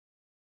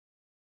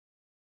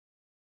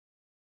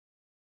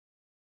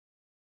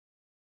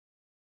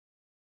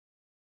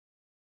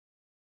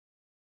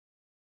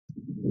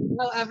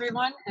Hello,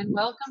 everyone, and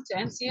welcome to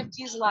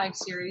NCEFT's Live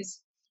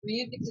Series, where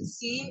you get to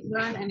see,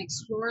 learn, and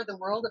explore the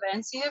world of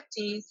NCEFT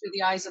through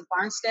the eyes of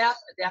barn staff,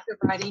 adaptive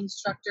riding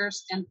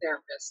instructors, and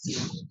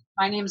therapists.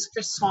 My name is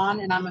Swan,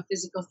 and I'm a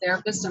physical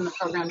therapist and the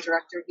program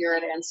director here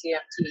at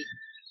NCEFT.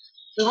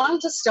 We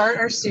wanted to start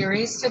our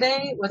series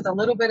today with a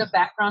little bit of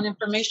background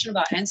information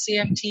about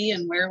NCEFT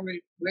and where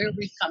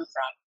we've come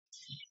from,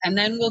 and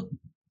then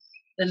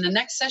the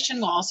next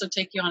session will also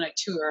take you on a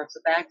tour of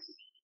the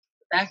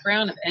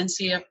background of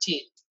NCEFT.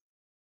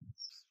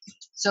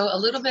 So a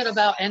little bit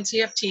about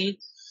NCEFT.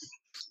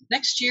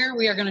 Next year,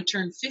 we are going to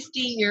turn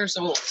 50 years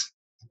old.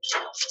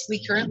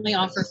 We currently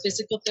offer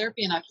physical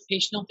therapy and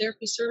occupational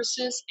therapy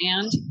services,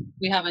 and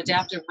we have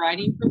adaptive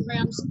riding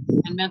programs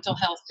and mental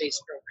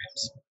health-based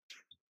programs.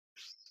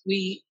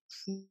 We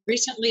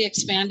recently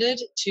expanded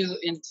to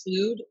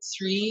include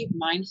 3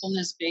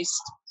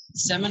 mindfulness-based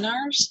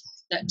seminars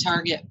that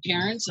target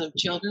parents of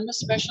children with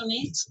special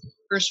needs,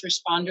 first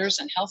responders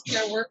and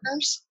healthcare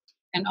workers,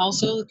 and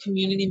also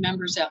community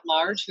members at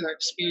large who are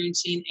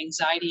experiencing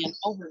anxiety and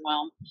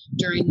overwhelm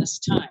during this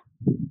time.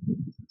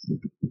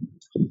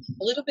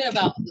 A little bit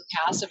about the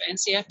past of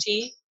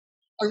NCEFT.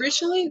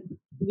 Originally,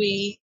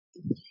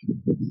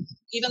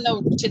 even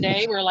though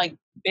today we're like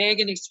big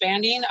and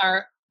expanding,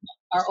 our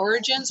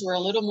origins were a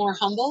little more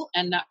humble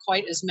and not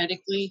quite as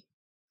medically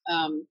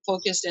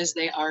focused as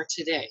they are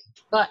today.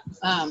 But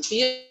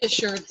be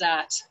assured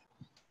that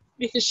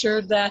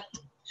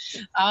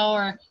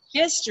our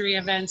history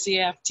of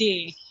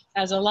NCEFT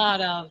has a lot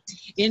of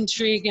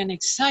intrigue and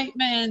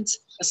excitement,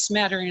 a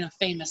smattering of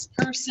famous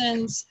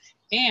persons,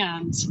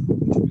 and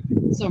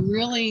some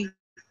really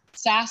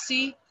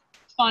sassy,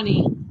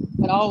 funny,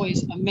 but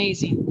always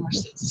amazing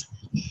horses.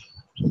 I'm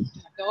going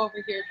to go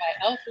over here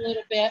by Elf a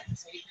little bit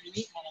so you can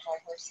meet one of our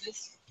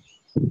horses.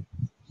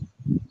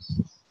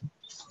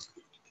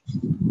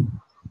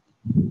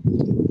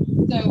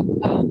 So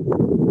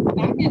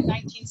back in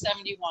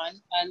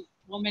 1971, a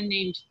woman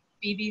named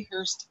Phoebe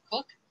Hurst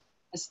Cook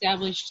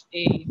established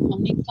a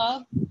pony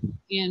club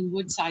in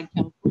Woodside,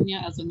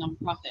 California as a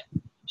nonprofit.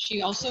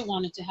 She also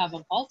wanted to have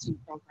a vaulting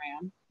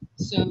program,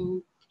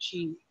 so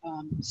she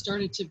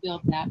started to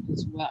build that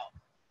as well.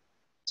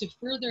 To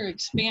further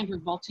expand her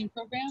vaulting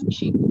program,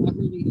 she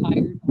cleverly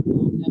hired a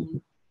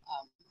well-known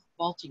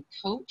vaulting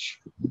coach,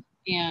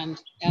 and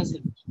as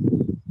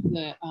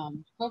the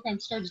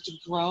program started to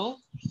grow,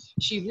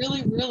 she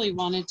really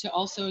wanted to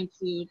also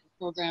include a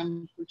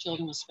program for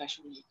children with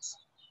special needs.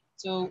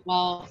 So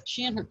while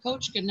she and her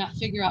coach could not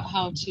figure out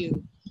how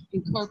to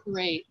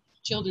incorporate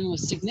children with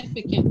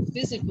significant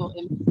physical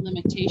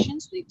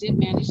limitations, they did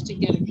manage to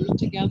get a group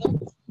together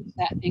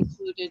that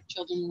included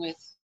children with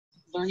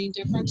learning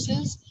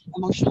differences,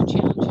 emotional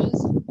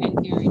challenges,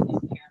 and hearing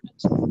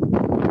impairment.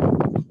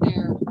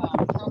 Their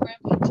program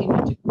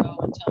continued to grow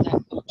until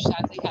that coach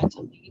sadly had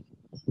to leave,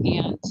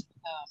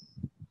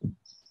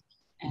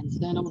 and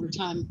then over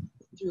time,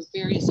 through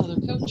various other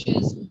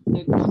coaches,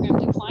 the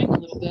program declined a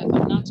little bit,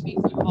 but not to be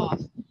put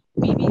off.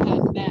 Phoebe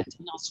had met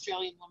an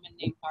Australian woman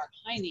named Barb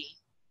Heine,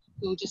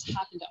 who just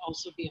happened to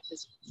also be a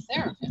physical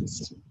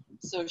therapist.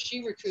 So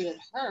she recruited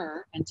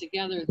her, and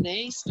together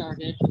they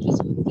started a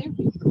physical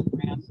therapy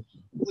program,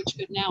 which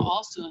could now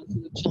also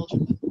include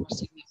children with more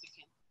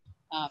significant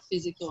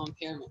physical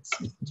impairments.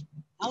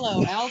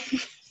 Hello, Alf.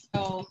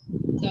 So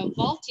the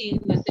vaulting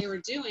that they were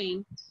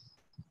doing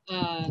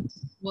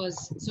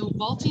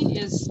vaulting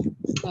is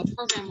a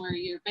program where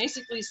you're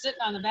basically sitting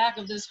on the back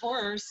of this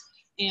horse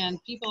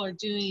and people are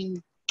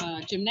doing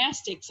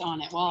gymnastics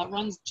on it while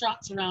it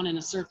trots around in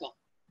a circle.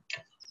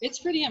 It's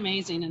pretty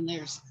amazing, and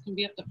there's can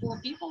be up to 4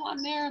 people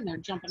on there, and they're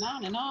jumping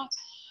on and off.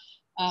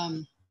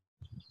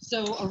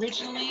 So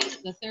originally,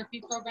 the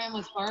therapy program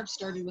with Barb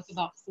started with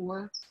about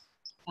 4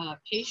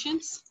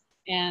 patients,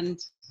 and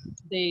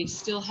they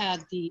still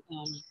had the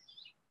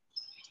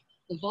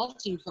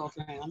vaulting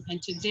program,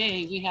 and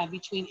today we have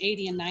between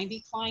 80 and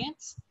 90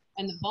 clients,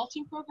 and the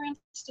vaulting program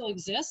still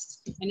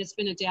exists, and it's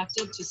been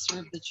adapted to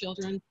serve the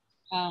children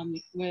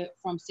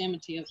from San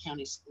Mateo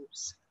County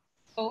schools.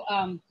 So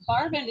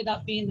Barb ended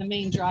up being the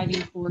main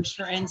driving force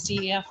for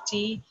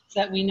NCEFT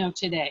that we know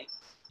today.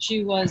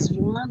 She was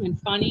warm and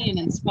funny and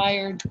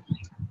inspired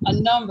a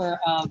number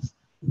of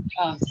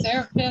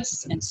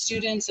therapists and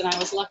students, and I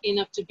was lucky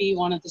enough to be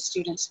one of the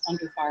students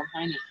under Barb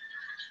Heine.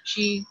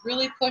 She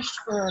really pushed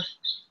for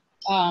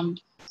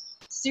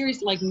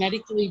serious, like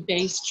medically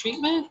based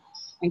treatment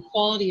and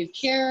quality of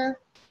care,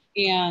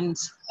 and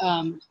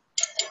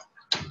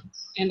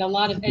a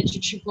lot of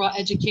she brought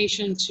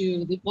education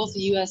to both the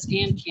U.S.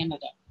 and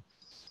Canada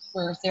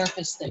for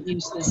therapists that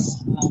use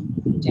this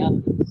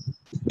modality.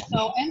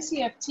 So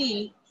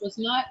NCEFT was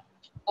not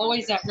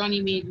always at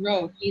Runnymede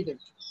Road either.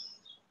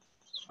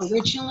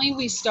 Originally,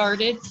 we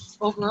started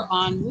over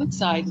on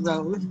Woodside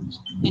Road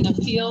in a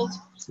field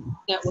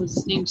that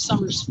was named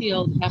Summers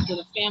Field after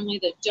the family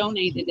that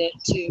donated it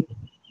to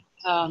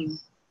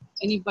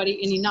any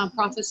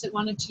nonprofits that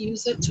wanted to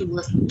use it to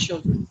work with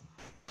children.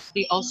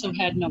 They also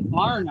had no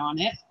barn on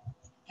it,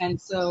 and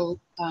so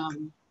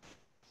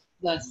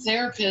the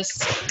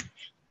therapists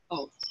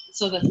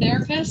So the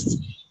therapists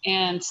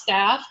and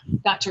staff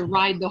got to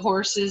ride the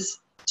horses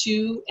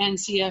to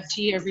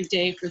NCFT every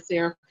day for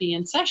therapy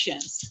and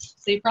sessions.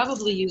 They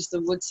probably used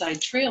the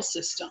Woodside Trail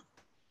system.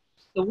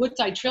 The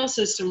Woodside Trail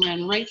system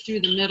ran right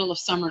through the middle of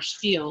Summers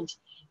Field,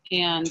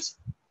 and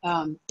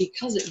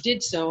because it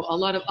did so, a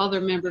lot of other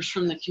members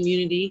from the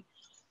community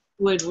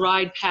would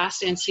ride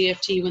past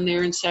NCFT when they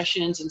were in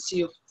sessions and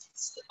see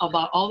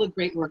about all the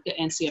great work that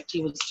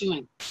NCFT was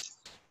doing.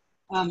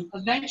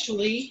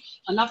 Eventually,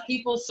 enough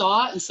people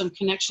saw it and some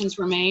connections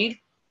were made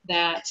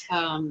that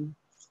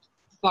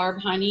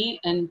Barb Honey,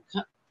 in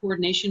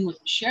coordination with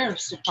the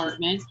Sheriff's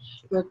Department,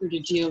 brokered a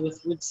deal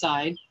with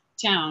Woodside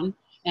Town,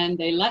 and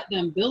they let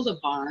them build a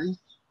barn,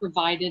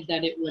 provided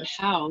that it would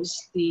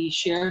house the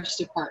Sheriff's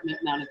Department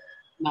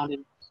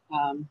mounted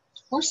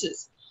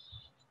horses.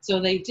 So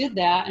they did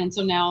that, and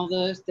so now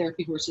the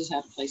therapy horses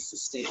have a place to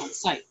stay on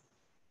site.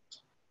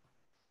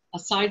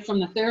 Aside from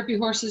the therapy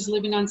horses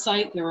living on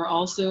site, there were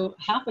also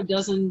half a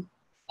dozen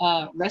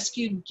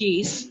rescued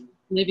geese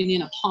living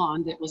in a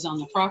pond that was on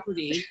the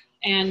property.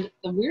 And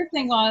the weird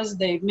thing was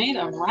they made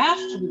a raft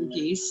for the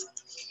geese,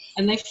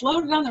 and they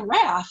floated on the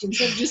raft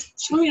instead of just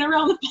swimming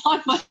around the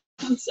pond by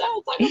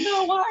themselves. I don't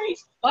know why,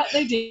 but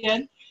they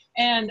did.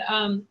 And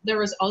there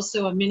was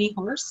also a mini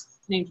horse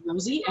named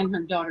Rosie and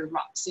her daughter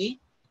Roxy.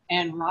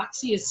 And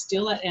Roxy is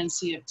still at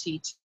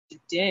NCFT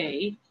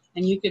today.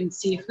 And you can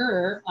see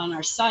her on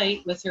our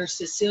site with her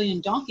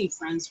Sicilian donkey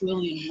friends,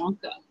 Willie and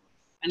Wonka.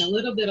 And a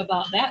little bit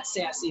about that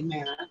sassy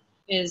mare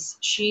is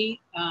she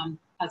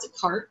has a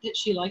cart that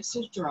she likes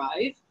to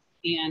drive,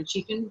 and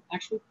she can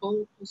actually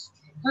pull a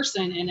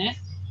person in it.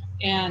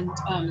 And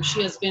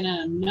she has been in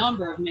a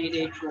number of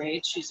Mayday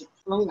parades. She's a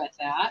pro at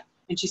that.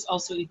 And she's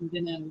also even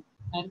been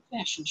at a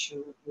fashion show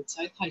at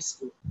Woodside High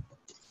School.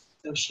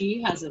 So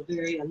she has a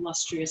very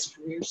illustrious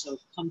career, so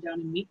come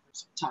down and meet her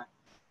sometime.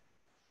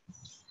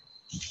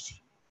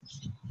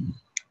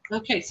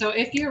 Okay, so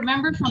if you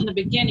remember from the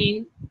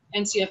beginning,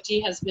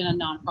 NCFT has been a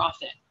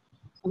nonprofit.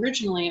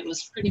 Originally, it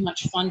was pretty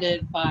much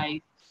funded by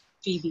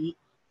Phoebe,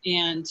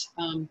 and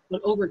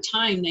but over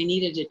time, they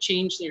needed to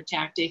change their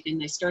tactic,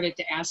 and they started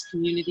to ask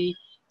community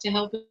to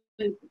help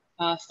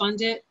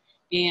fund it,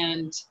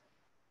 and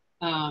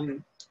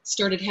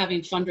started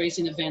having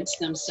fundraising events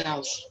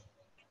themselves.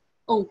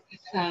 Oh,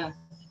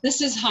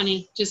 this is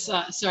Honey. Just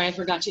sorry, I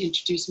forgot to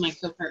introduce my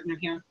co-partner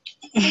here.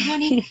 Hey,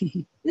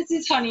 Honey. This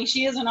is Honey.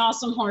 She is an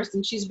awesome horse,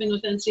 and she's been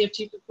with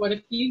NCFT for quite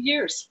a few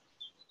years.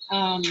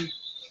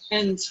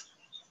 And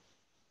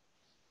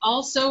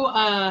also,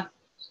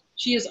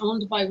 she is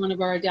owned by one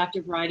of our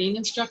adaptive riding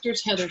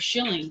instructors, Heather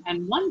Schilling.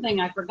 And one thing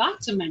I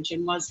forgot to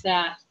mention was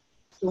that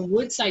the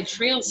Woodside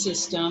Trail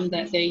system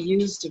that they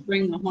used to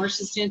bring the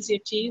horses to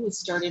NCFT was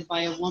started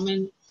by a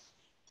woman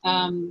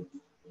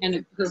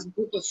and her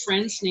group of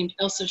friends named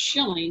Elsa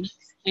Schilling,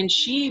 and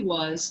she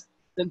was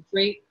the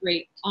great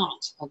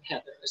aunt of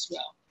Heather as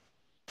well.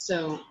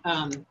 So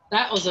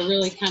that was a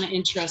really kind of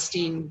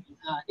interesting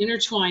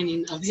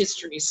intertwining of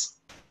histories.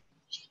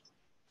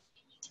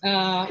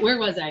 Where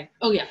was I?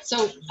 Oh yeah,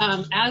 so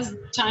as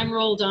time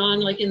rolled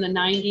on, like in the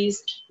 90s,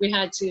 we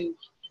had to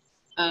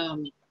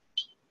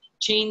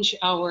change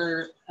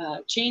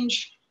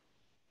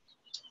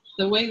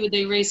the way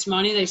they raised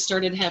money. They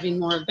started having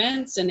more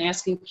events and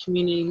asking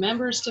community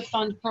members to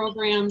fund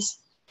programs,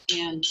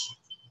 and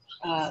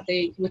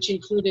which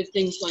included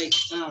things like,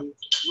 oh,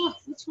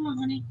 what's wrong,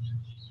 honey?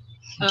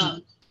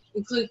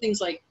 Included things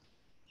like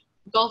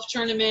golf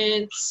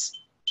tournaments.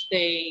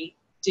 They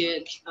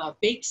did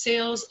bake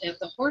sales at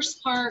the horse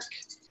park.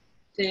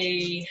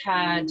 They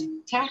had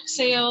tax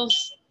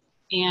sales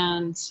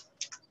and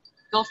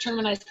golf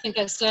tournament, I think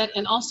I said,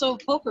 and also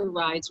poker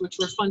rides, which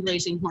were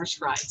fundraising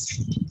horse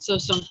rides. So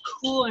some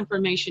cool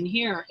information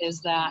here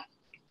is that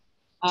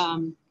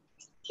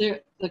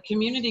the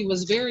community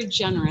was very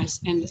generous,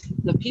 and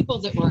the people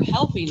that were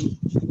helping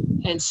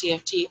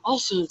NCFT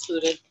also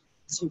included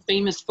some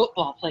famous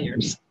football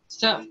players.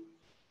 So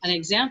an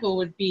example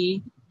would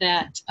be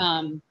that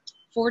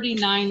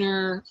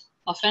 49er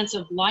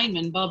offensive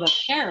lineman Bubba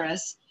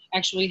Harris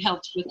actually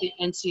helped with the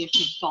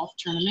NCEFT golf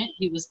tournament.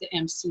 He was the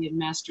MC and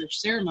master of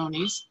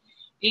ceremonies.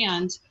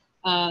 And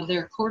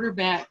their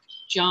quarterback,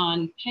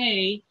 John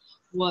Pay,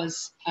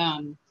 was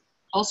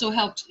also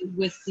helped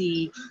with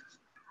the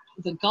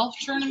golf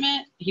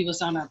tournament. He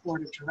was on our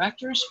board of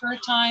directors for a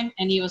time,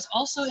 and he was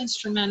also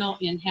instrumental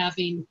in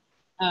having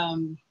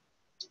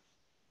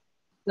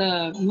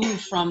the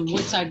move from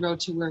Woodside Road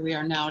to where we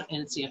are now at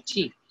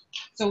NCFT.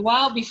 So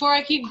before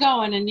I keep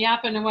going and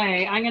yapping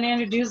away, I'm going to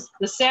introduce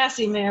the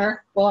sassy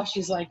mare. Well,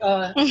 she's like,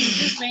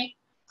 excuse me,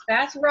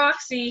 that's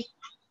Roxy.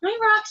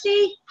 Hi,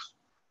 Roxy.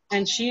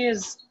 And she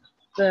is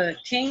the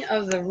king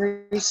of the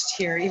roost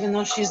here, even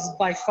though she's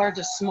by far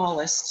the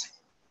smallest.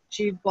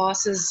 She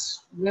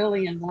bosses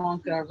Willie and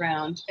Wonka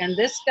around. And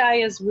this guy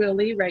is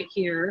Willie right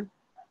here.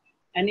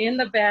 And in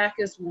the back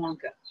is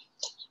Wonka.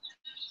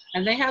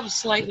 And they have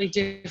slightly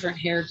different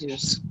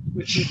hairdos,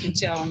 which you can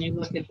tell when you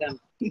look at them.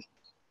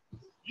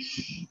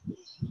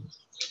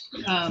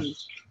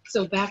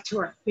 So back to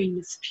our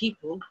famous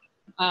people.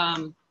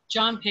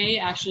 John Pay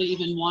actually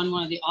even won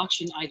one of the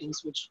auction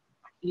items, which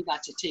he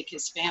got to take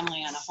his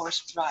family on a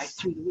horse ride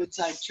through the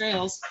woodside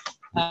trails,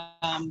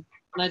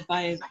 led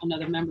by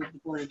another member of the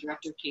board of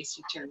director,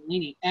 Casey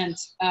Terrellini. And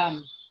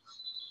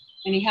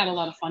he had a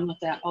lot of fun with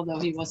that, although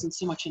he wasn't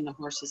so much into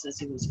horses as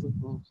he was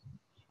football.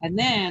 And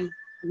then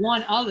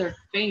one other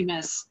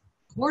famous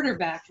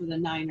quarterback for the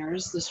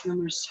Niners, this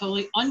rumor is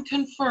totally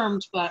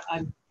unconfirmed, but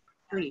I'm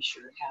pretty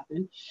sure it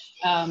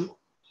happened,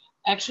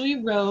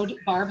 actually rode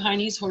Barb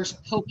Heine's horse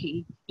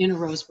Pokey in a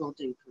Rose Bowl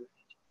Day parade.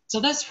 So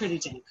that's pretty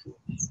dang cool,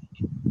 I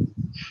think.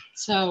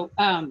 So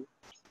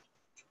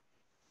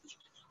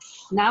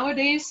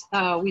nowadays,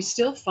 we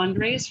still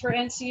fundraise for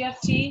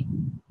NCEFT,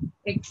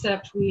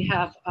 except we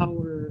have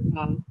our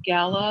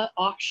gala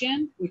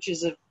auction, which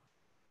is a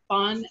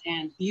fun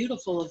and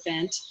beautiful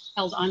event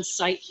held on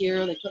site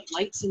here. They put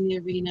lights in the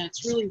arena.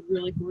 It's really,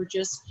 really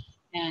gorgeous,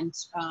 and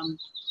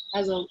it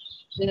has a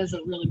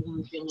really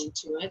warm feeling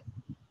to it.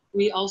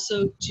 We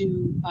also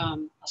do a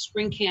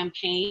spring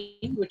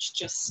campaign, which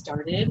just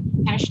started,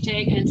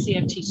 hashtag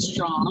NCFT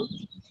Strong.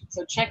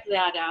 So check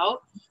that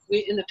out.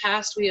 In the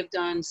past, we have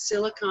done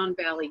Silicon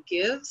Valley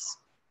Gives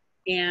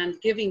and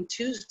Giving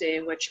Tuesday,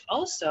 which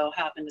also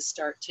happened to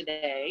start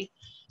today.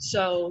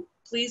 So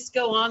please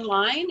go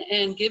online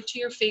and give to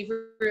your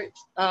favorite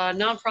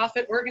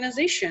nonprofit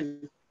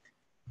organization.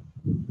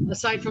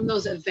 Aside from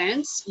those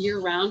events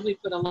year-round, we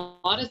put a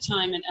lot of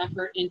time and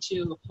effort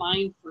into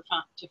applying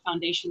to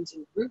foundations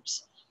and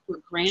groups for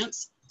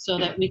grants so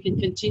that we can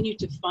continue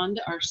to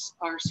fund our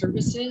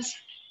services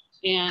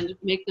and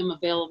make them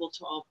available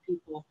to all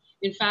people.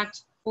 In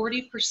fact,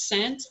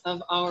 40%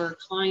 of our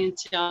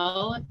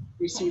clientele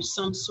receives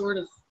some sort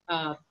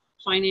of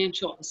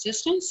financial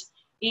assistance,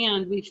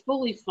 and we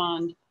fully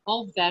fund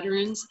all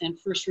veterans and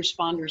first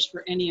responders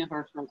for any of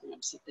our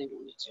programs that they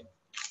wanted to.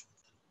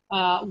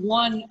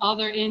 One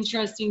other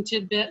interesting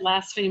tidbit,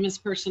 last famous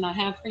person I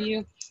have for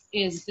you,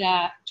 is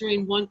that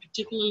during one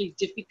particularly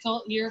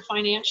difficult year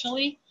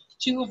financially,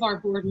 2 of our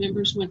board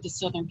members went to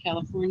Southern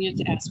California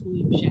to ask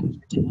William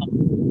Shatner to help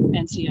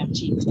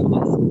NCFT with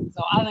us.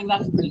 So I think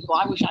that's pretty cool.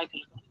 I wish I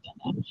could have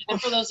done that.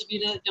 And for those of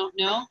you that don't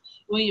know,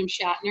 William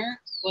Shatner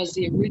was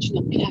the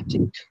original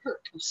Captain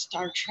Kirk of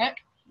Star Trek,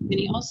 and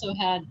he also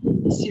had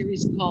a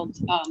series called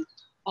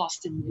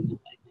Boston Legal,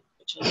 I think,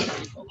 which a lot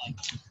of people like.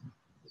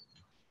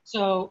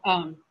 So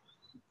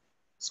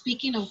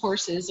speaking of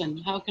horses,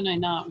 and how can I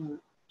not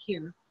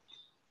here,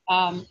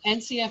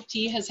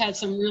 NCFT has had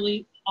some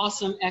really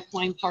awesome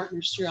equine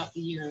partners throughout the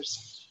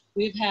years.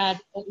 We've had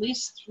at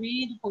least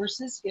 3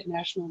 horses get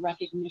national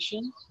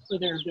recognition for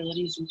their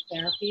abilities in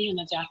therapy and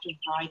adaptive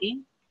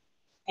riding.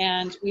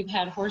 And we've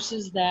had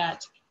horses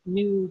that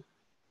knew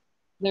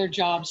their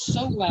job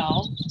so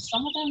well.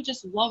 Some of them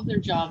just love their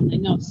job, and they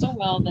know it so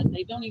well that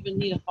they don't even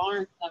need a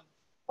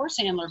horse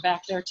handler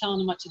back there telling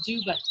them what to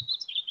do, but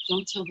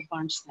don't tell the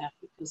barn staff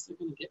because they're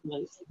going to get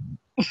really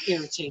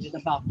irritated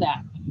about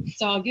that.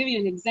 So I'll give you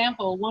an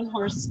example. One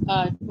horse,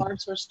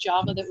 Barb's horse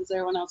Java, that was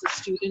there when I was a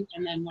student,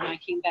 and then when I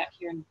came back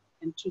here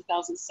in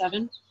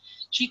 2007,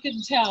 she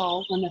could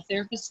tell when the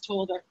therapist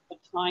told the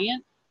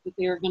client that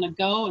they were going to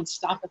go and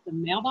stop at the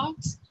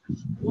mailbox.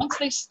 Once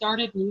they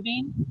started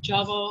moving,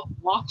 Java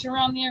walked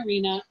around the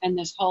arena and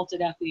just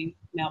halted at the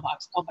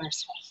mailbox all by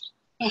herself.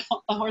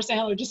 The horse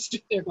handler just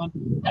stood there going,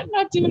 I'm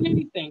not doing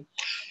anything.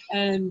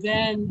 And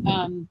then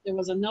there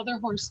was another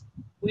horse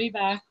way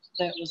back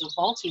that was a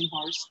vaulting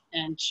horse,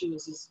 and she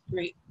was this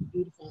great,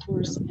 beautiful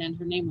horse, and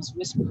her name was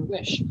Whisper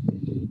Wish.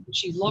 And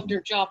she loved her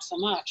job so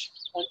much,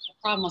 but the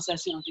problem was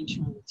that's the only thing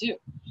she wanted to do.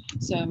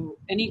 So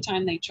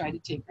anytime they tried to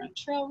take her on a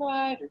trail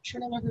ride or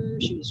trailer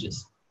her, she was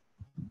just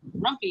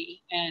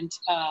grumpy and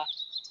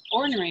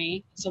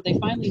ornery. So they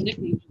finally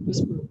nicknamed her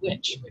Whisper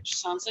Witch, which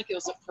sounds like it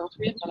was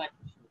appropriate, but I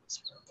prefer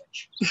Whisper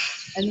Witch.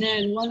 And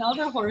then one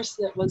other horse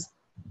that was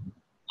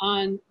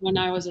on when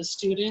I was a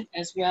student,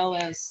 as well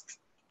as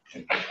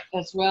when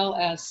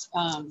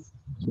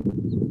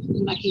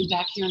I came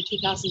back here in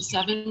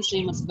 2007, his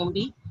name was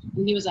Bodie,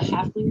 and he was a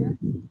half leader.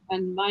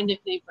 And my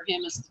nickname for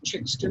him is the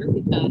Trickster,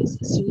 because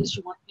as soon as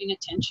you weren't paying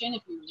attention,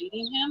 if you were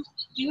leading him,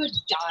 he would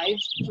dive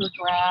for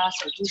grass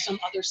or do some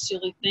other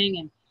silly thing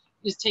and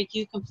just take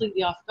you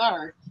completely off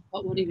guard.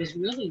 But what he was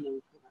really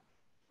known for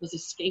was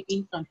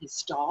escaping from his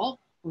stall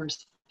or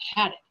his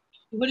paddock.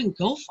 He wouldn't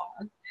go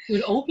far. He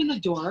would open the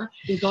door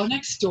and go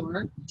next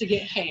door to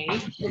get hay,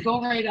 or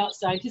go right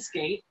outside his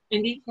gate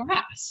and eat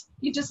grass.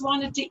 He just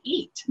wanted to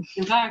eat.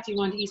 In fact, he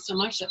wanted to eat so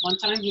much that one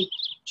time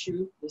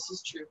this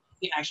is true,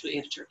 he actually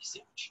ate a turkey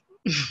sandwich.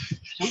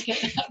 Don't get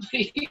that, but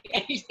he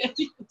ate it.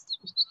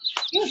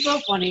 He was so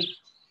funny.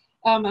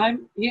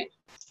 He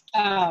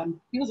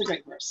was a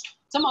great horse.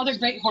 Some other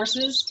great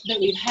horses that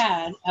we've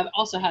had have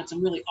also had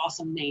some really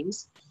awesome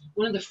names.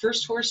 One of the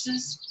first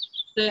horses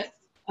that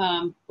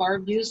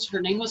Barb used,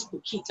 her name was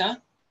Bukita.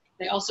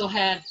 They also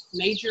had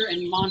Major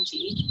and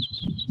Monty.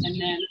 And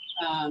then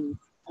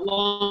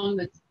along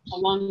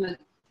the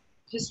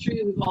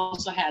history, we've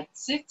also had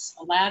Six,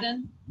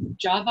 Aladdin,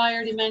 Java I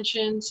already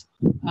mentioned,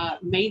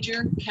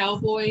 Major,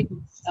 Cowboy,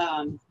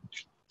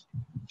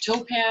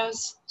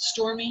 Topaz,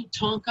 Stormy,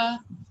 Tonka,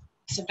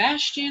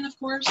 Sebastian, of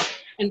course,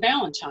 and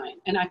Valentine.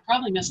 And I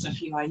probably missed a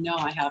few. I know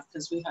I have,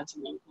 because we had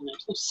some local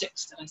names. Oh,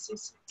 6. Did I say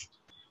 6?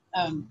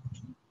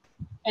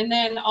 And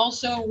then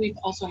also, we've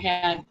also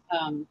had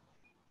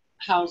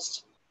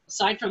housed,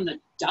 aside from the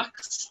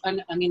ducks,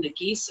 the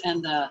geese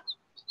and the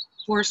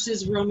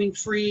horses roaming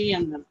free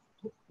and the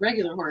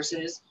regular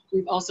horses,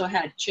 we've also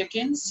had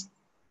chickens,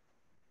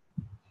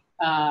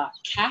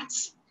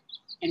 cats,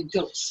 and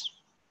goats.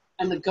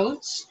 And the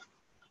goats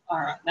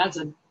are, that's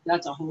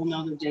a whole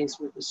nother day's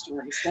worth of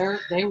stories.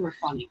 They were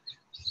funny.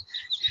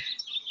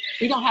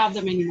 We don't have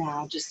them anymore,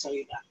 I'll just tell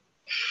you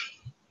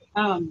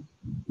that.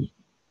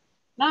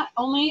 Not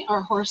only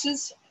our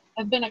horses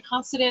have been a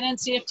constant at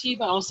NCFT,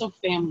 but also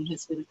family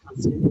has been a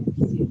constant at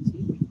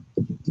NCFT.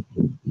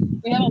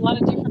 We have a lot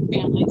of different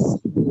families,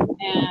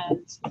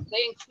 and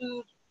they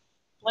include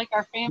like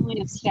our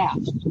family of staff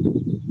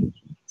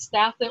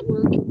that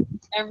work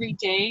every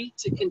day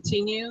to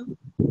continue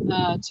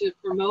to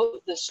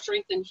promote the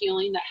strength and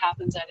healing that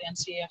happens at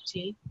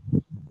NCFT.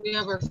 We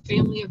have our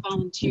family of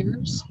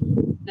volunteers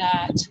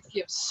that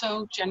give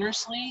so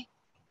generously,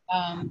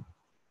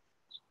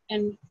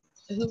 and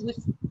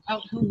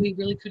without whom we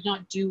really could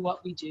not do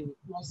what we do.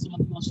 Some of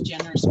the most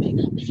generous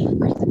people.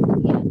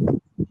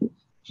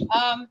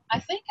 I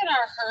think in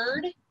our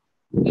herd,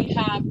 we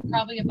have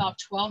probably about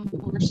 12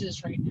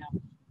 horses right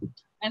now.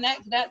 And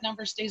that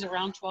number stays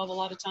around 12 a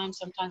lot of times,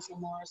 sometimes a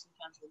little more,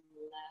 sometimes a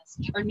little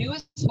less. Our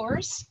newest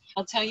horse,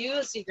 I'll tell you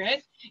a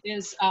secret,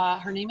 is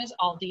her name is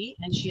Aldi,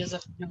 and she is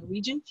a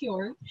Norwegian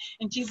fjord,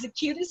 and she's the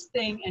cutest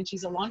thing, and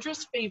she's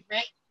Alondra's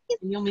favorite,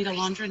 and you'll meet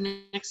Alondra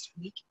next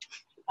week.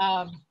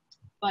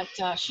 But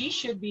she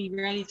should be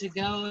ready to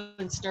go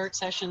and start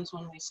sessions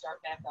when we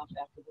start back up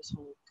after this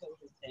whole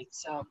COVID thing.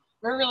 So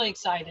we're really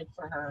excited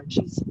for her.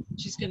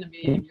 She's going to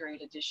be a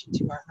great addition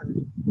to our herd.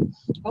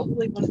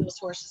 Hopefully one of those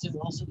horses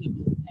will also be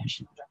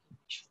national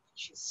recognition.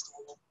 She's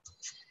still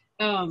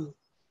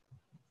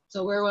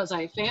so where was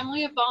I?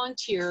 Family of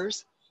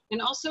volunteers,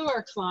 and also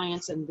our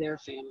clients and their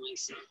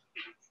families,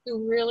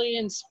 who really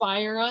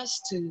inspire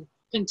us to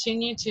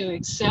continue to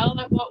excel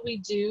at what we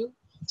do,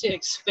 to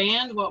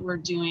expand what we're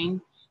doing,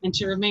 and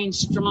to remain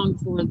strong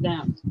for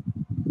them.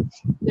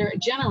 Their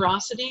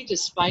generosity,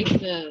 despite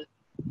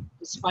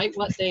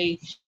what they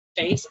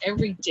face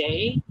every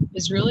day,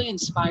 is really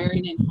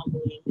inspiring and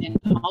humbling, and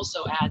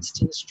also adds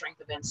to the strength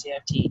of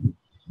NCFT.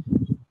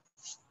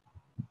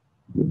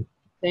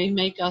 They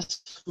make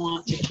us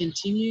want to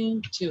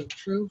continue to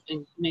improve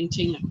and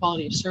maintain the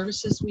quality of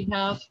services we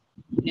have,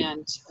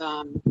 and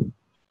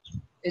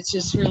it's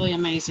just really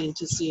amazing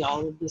to see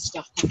all of this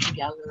stuff come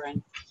together,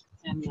 and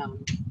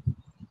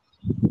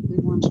it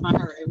warms my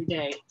heart every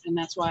day, and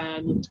that's why I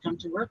love to come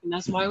to work, and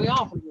that's why we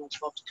all pretty much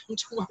love to come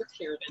to work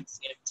here at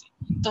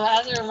NCEFT. So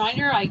as a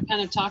reminder, I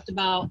kind of talked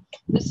about,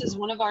 this is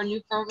one of our new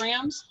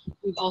programs.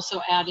 We've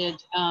also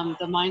added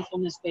the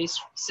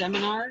mindfulness-based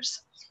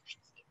seminars.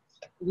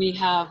 We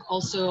have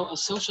also a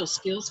social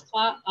skills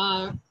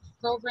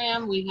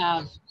program. We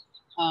have,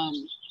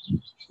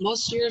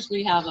 most years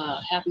we have a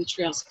Happy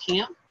Trails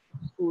camp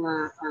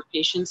for our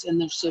patients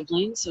and their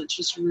siblings, so it's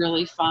just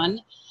really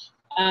fun.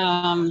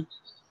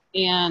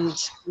 And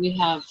we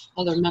have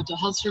other mental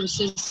health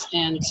services,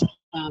 and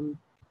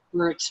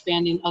we're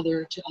expanding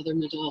to other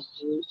mental health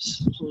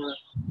groups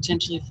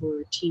potentially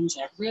for teens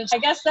at risk. I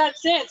guess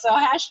that's it. So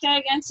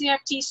hashtag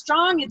NCFT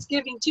Strong. It's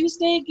Giving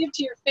Tuesday. Give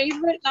to your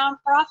favorite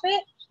nonprofit.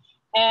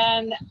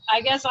 And I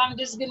guess I'm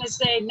just going to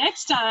say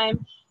next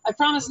time, I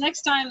promise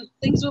next time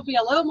things will be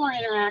a little more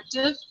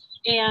interactive.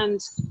 And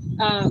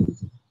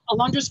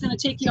Alondra's going to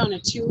take you on a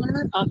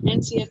tour of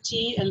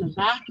NCFT and the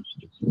back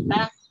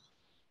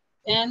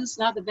ends,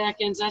 not the back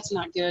ends, that's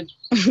not good.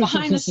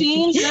 Behind the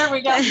scenes, there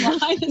we go,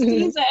 behind the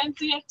scenes at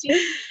NCFT.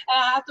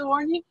 I have to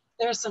warn you,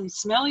 there's some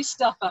smelly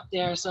stuff up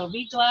there, so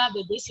be glad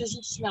that this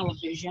isn't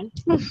smell-o-vision.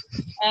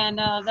 And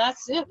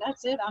that's it,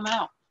 I'm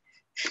out.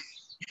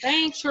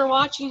 Thanks for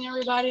watching,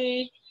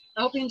 everybody.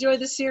 I hope you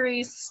enjoyed the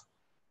series.